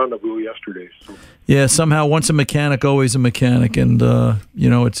Buick Rendezvous yesterday. So. Yeah, somehow once a mechanic, always a mechanic, and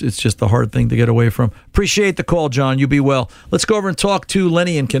it's just a hard thing to get away from. Appreciate the call, John. You be well. Let's go over and talk to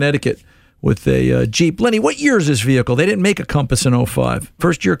Lenny in Connecticut with a Jeep. Lenny, what year is this vehicle? They didn't make a Compass in 05.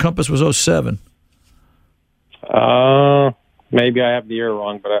 First year Compass was 07. Maybe I have the year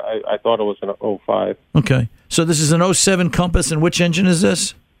wrong, but I thought it was an 05. Okay, so this is an 07 Compass, and which engine is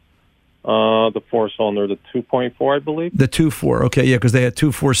this? The 4-cylinder, the 2.4, I believe. The 2.4, okay, yeah, because they had 2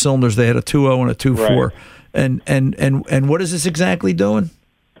 4-cylinders. They had a 2.0 and a 2.4. Right. And what is this exactly doing?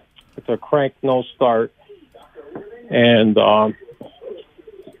 It's a crank, no start. And so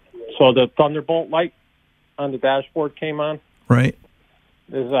the Thunderbolt light on the dashboard came on. Right.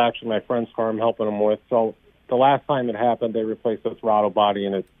 This is actually my friend's car I'm helping him with. So the last time it happened, they replaced the throttle body,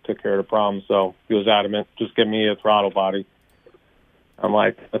 and it took care of the problem. So he was adamant, just give me a throttle body. I'm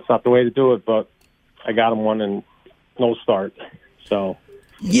like, that's not the way to do it, but I got him one and no start. So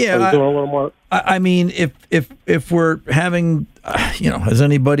yeah, I was doing a little more. I mean, if we're having, has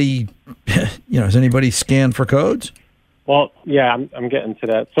anybody scanned for codes? Well, yeah, I'm getting to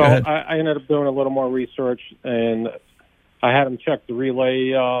that. So I ended up doing a little more research, and I had him check the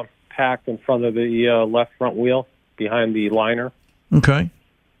relay pack in front of the left front wheel behind the liner. Okay.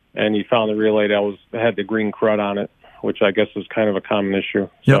 And he found the relay that had the green crud on it, which I guess is kind of a common issue.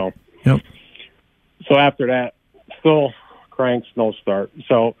 Yep. So after that, still cranks, no start.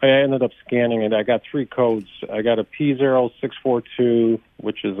 So I ended up scanning it. I got 3 codes. I got a P0642,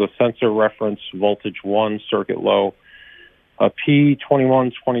 which is a sensor reference voltage 1 circuit low, a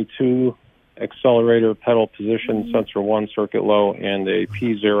P2122 accelerator pedal position sensor 1 circuit low, and a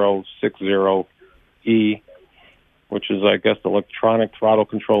P060E, which is, I guess, electronic throttle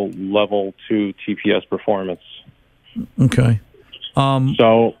control level 2 TPS performance. Okay.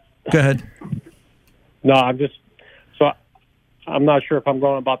 So go ahead. No, I'm not sure if I'm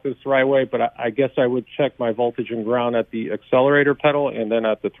going about this the right way, but I guess I would check my voltage and ground at the accelerator pedal and then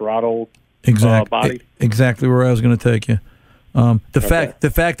at the throttle body. Exactly where I was going to take you. The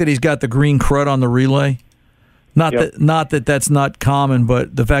fact that he's got the green crud on the relay, not that that's not common,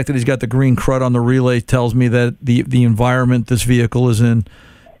 but the fact that he's got the green crud on the relay tells me that the environment this vehicle is in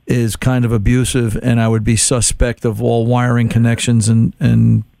is kind of abusive, and I would be suspect of all wiring connections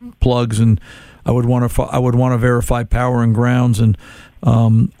and plugs, and I would want to verify power and grounds, and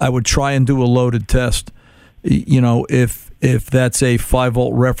I would try and do a loaded test. If that's a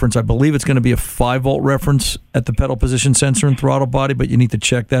 5-volt reference, I believe it's going to be a 5-volt reference at the pedal position sensor and throttle body, but you need to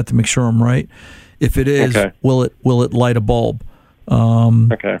check that to make sure I'm right. If it is, will it light a bulb? I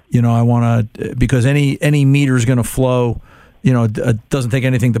want to, because any meter is going to flow. It doesn't take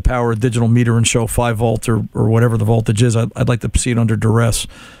anything to power a digital meter and show 5 volts or whatever the voltage is. I'd like to see it under duress,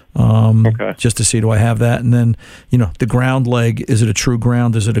 just to see, do I have that? And then, the ground leg, is it a true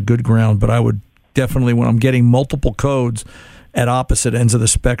ground? Is it a good ground? But I would definitely, when I'm getting multiple codes at opposite ends of the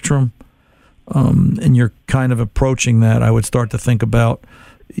spectrum, and you're kind of approaching that, I would start to think about,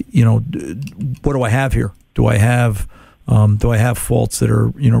 what do I have here? Do I have faults that are,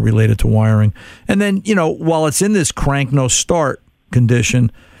 related to wiring? And then, while it's in this crank no start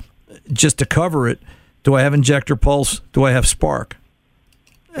condition, just to cover it, do I have injector pulse? Do I have spark?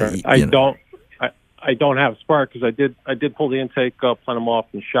 I don't have spark because I did pull the intake up, plant them off,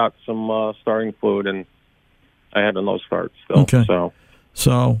 and shot some starting fluid, and I had a no start still. Okay.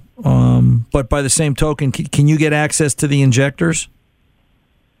 So, but by the same token, can you get access to the injectors?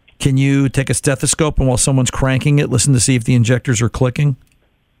 Can you take a stethoscope and while someone's cranking it, listen to see if the injectors are clicking?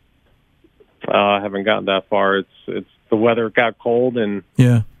 I haven't gotten that far. It's the weather got cold, and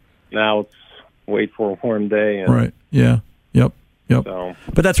now it's wait for a warm day. And right. Yeah. Yep. So.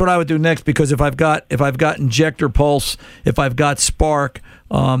 But that's what I would do next, because if I've got injector pulse, if I've got spark,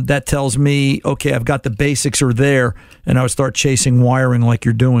 that tells me, okay, I've got the basics are there, and I would start chasing wiring like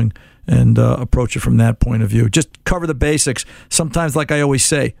you're doing and approach it from that point of view. Just cover the basics. Sometimes, like I always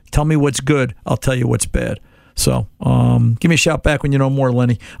say, tell me what's good, I'll tell you what's bad. So give me a shout back when you know more,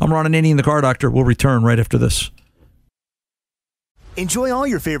 Lenny. I'm Ron Ananian, the Car Doctor. We'll return right after this. Enjoy all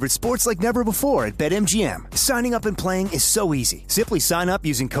your favorite sports like never before at BetMGM. Signing up and playing is so easy. Simply sign up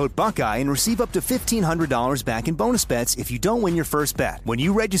using code Buckeye and receive up to $1,500 back in bonus bets if you don't win your first bet. When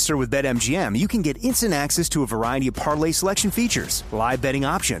you register with BetMGM, you can get instant access to a variety of parlay selection features, live betting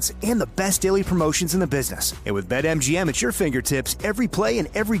options, and the best daily promotions in the business. And with BetMGM at your fingertips, every play and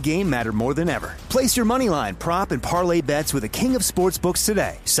every game matter more than ever. Place your moneyline, prop, and parlay bets with the king of sportsbooks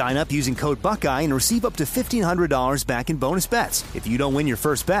today. Sign up using code Buckeye and receive up to $1,500 back in bonus bets if you don't win your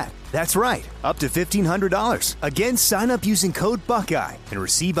first bet. That's right, up to $1,500. Again, sign up using code Buckeye and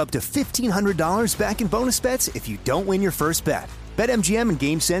receive up to $1,500 back in bonus bets if you don't win your first bet. BetMGM and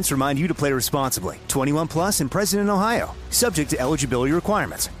GameSense remind you to play responsibly. 21 plus and present in Ohio. Subject to eligibility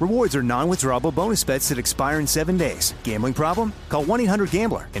requirements. Rewards are non-withdrawable bonus bets that expire in 7 days. Gambling problem? Call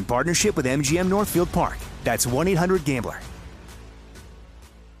 1-800-GAMBLER in partnership with MGM Northfield Park. That's 1-800-GAMBLER.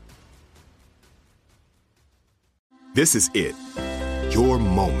 This is it. Your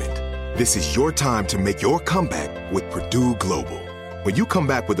moment. This is your time to make your comeback with Purdue Global. When you come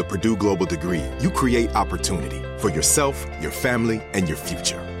back with a Purdue Global degree, you create opportunity for yourself, your family, and your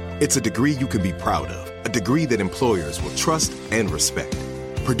future. It's a degree you can be proud of, a degree that employers will trust and respect.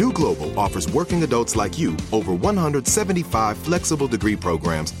 Purdue Global offers working adults like you over 175 flexible degree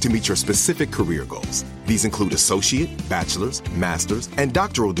programs to meet your specific career goals. These include associate, bachelor's, master's, and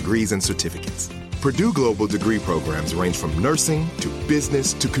doctoral degrees and certificates. Purdue Global degree programs range from nursing to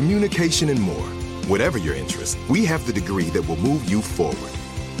business to communication and more. Whatever your interest, we have the degree that will move you forward.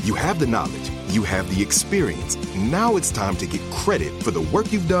 You have the knowledge, you have the experience. Now it's time to get credit for the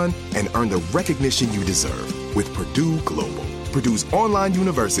work you've done and earn the recognition you deserve with Purdue Global, Purdue's online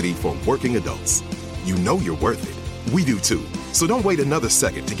university for working adults. You know you're worth it. We do too. So don't wait another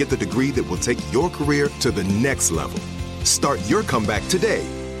second to get the degree that will take your career to the next level. Start your comeback today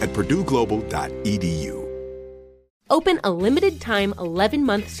at purdueglobal.edu. Open a limited-time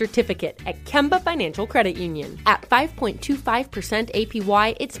 11-month certificate at Kemba Financial Credit Union. At 5.25%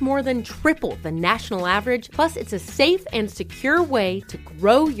 APY, it's more than triple the national average, plus it's a safe and secure way to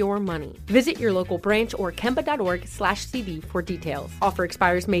grow your money. Visit your local branch or kemba.org/cb for details. Offer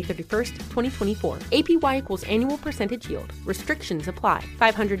expires May 31st, 2024. APY equals annual percentage yield. Restrictions apply.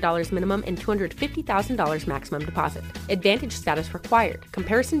 $500 minimum and $250,000 maximum deposit. Advantage status required.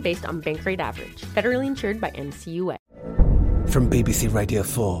 Comparison based on bank rate average. Federally insured by NCUA. From BBC Radio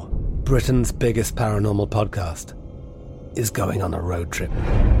 4, Britain's biggest paranormal podcast is going on a road trip.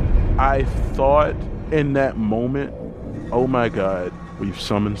 I thought in that moment, oh my God, we've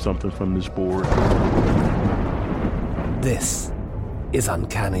summoned something from this board. This is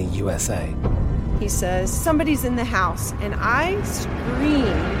Uncanny USA. He says, somebody's in the house, and I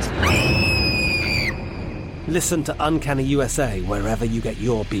screamed. Listen to Uncanny USA wherever you get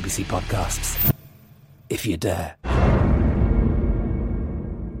your BBC podcasts, if you dare.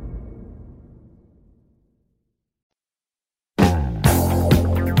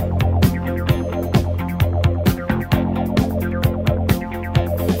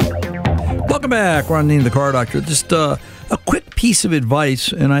 Welcome back. Ron Ananian, the Car Doctor. Just a quick piece of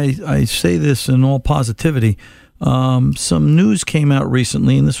advice, and I say this in all positivity. Some news came out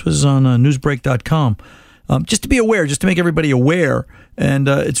recently, and this was on newsbreak.com. Just to be aware, just to make everybody aware, and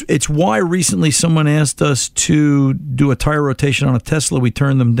it's why recently someone asked us to do a tire rotation on a Tesla. We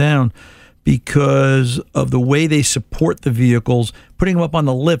turned them down because of the way they support the vehicles. Putting them up on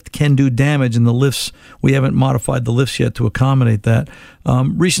the lift can do damage, and the lifts, we haven't modified the lifts yet to accommodate that.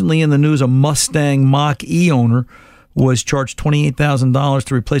 Recently in the news, a Mustang Mach-E owner was charged $28,000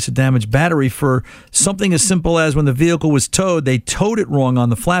 to replace a damaged battery for something as simple as when the vehicle was towed, they towed it wrong on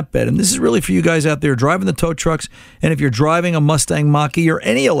the flatbed. And this is really for you guys out there driving the tow trucks, and if you're driving a Mustang Mach-E or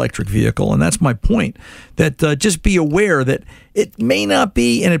any electric vehicle, and that's my point, that just be aware that it may not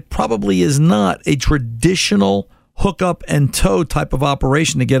be, and it probably is not, a traditional hook up and tow type of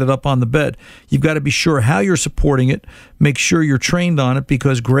operation to get it up on the bed. You've got to be sure how you're supporting it. Make sure you're trained on it,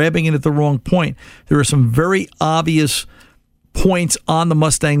 because grabbing it at the wrong point, there are some very obvious points on the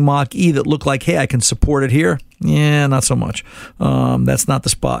Mustang Mach-E that look like, hey, I can support it here. Yeah, not so much. That's not the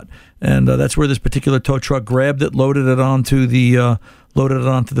spot. And that's where this particular tow truck grabbed it, loaded it onto the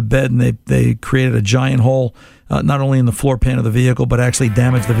bed, and they created a giant hole, not only in the floor pan of the vehicle, but actually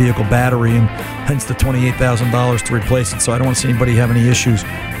damaged the vehicle battery, and hence the $28,000 to replace it. So I don't want to see anybody have any issues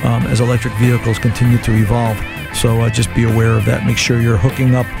as electric vehicles continue to evolve. So just be aware of that. Make sure you're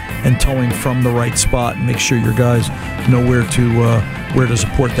hooking up and towing from the right spot, and make sure your guys know where to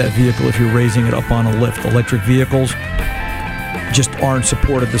support that vehicle if you're raising it up on a lift. Electric vehicles just aren't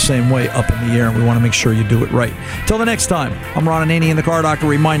supported the same way up in the air, and we want to make sure you do it right. Till the next time, I'm Ron Ananian, the Car Doctor,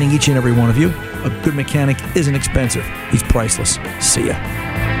 reminding each and every one of you, a good mechanic isn't expensive. He's priceless. See ya.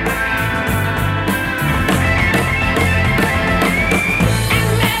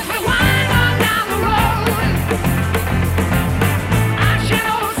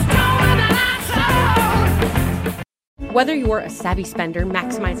 Whether you're a savvy spender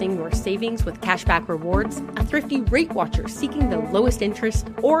maximizing your savings with cashback rewards, a thrifty rate watcher seeking the lowest interest,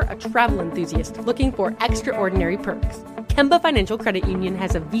 or a travel enthusiast looking for extraordinary perks, Kemba Financial Credit Union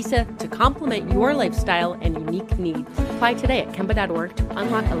has a visa to complement your lifestyle and unique needs. Apply today at Kemba.org to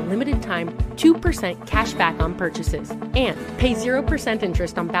unlock a limited time 2% cash back on purchases, and pay 0%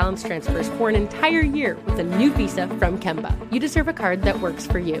 interest on balance transfers for an entire year with a new visa from Kemba. You deserve a card that works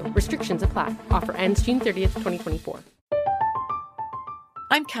for you. Restrictions apply. Offer ends June 30th, 2024.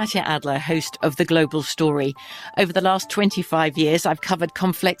 I'm Katya Adler, host of The Global Story. Over the last 25 years, I've covered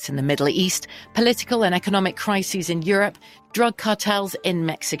conflicts in the Middle East, political and economic crises in Europe, drug cartels in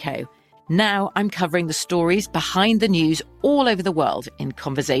Mexico. Now I'm covering the stories behind the news all over the world in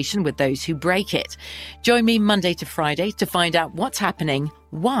conversation with those who break it. Join me Monday to Friday to find out what's happening,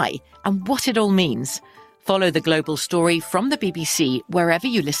 why, and what it all means. Follow The Global Story from the BBC wherever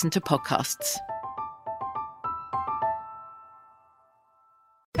you listen to podcasts.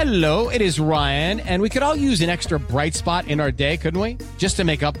 Hello, it is Ryan, and we could all use an extra bright spot in our day, couldn't we? Just to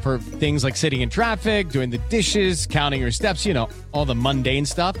make up for things like sitting in traffic, doing the dishes, counting your steps, you know, all the mundane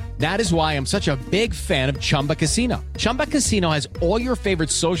stuff. That is why I'm such a big fan of Chumba Casino. Chumba Casino has all your favorite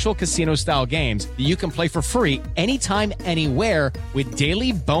social casino-style games that you can play for free anytime, anywhere with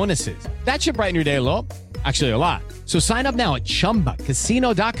daily bonuses. That should brighten your day a little. Actually, a lot. So sign up now at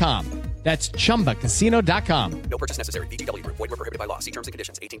ChumbaCasino.com. That's ChumbaCasino.com. No purchase necessary. VGW Group. Void where prohibited by law. See terms and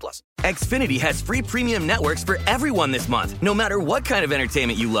conditions. 18+. Xfinity has free premium networks for everyone this month, no matter what kind of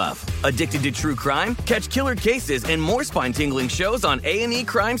entertainment you love. Addicted to true crime? Catch killer cases and more spine-tingling shows on A&E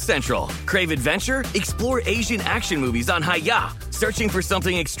Crime Central. Crave adventure? Explore Asian action movies on Hi-YAH. Searching for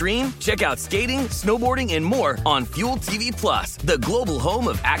something extreme? Check out skating, snowboarding, and more on Fuel TV Plus, the global home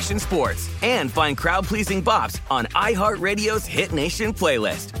of action sports. And find crowd-pleasing bops on iHeartRadio's Hit Nation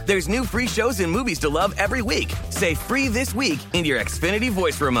playlist. There's new free shows and movies to love every week. Say free this week in your Xfinity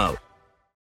voice remote.